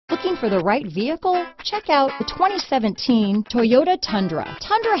Looking for the right vehicle? Check out the 2017 Toyota Tundra.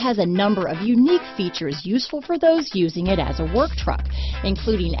 Tundra has a number of unique features useful for those using it as a work truck,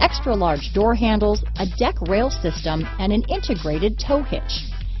 including extra large door handles, a deck rail system, and an integrated tow hitch.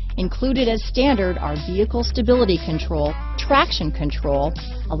 Included as standard are vehicle stability control, traction control,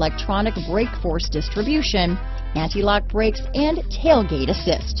 electronic brake force distribution, anti-lock brakes, and tailgate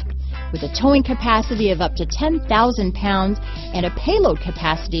assist. With a towing capacity of up to 10,000 pounds and a payload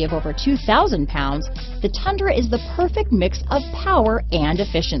capacity of over 2,000 pounds, the Tundra is the perfect mix of power and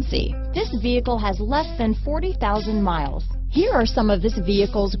efficiency. This vehicle has less than 40,000 miles. Here are some of this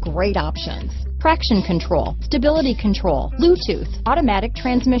vehicle's great options: traction control, stability control, Bluetooth, automatic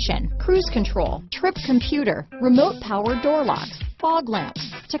transmission, cruise control, trip computer, remote power door locks, fog lamps,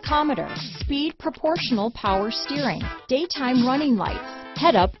 tachometer, speed proportional power steering, daytime running lights,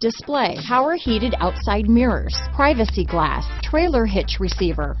 head-up display, power heated outside mirrors, privacy glass, trailer hitch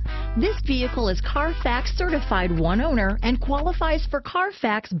receiver. This vehicle is Carfax certified one owner and qualifies for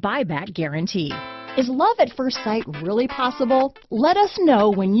Carfax buyback guarantee. Is love at first sight really possible? Let us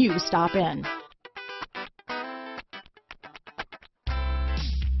know when you stop in.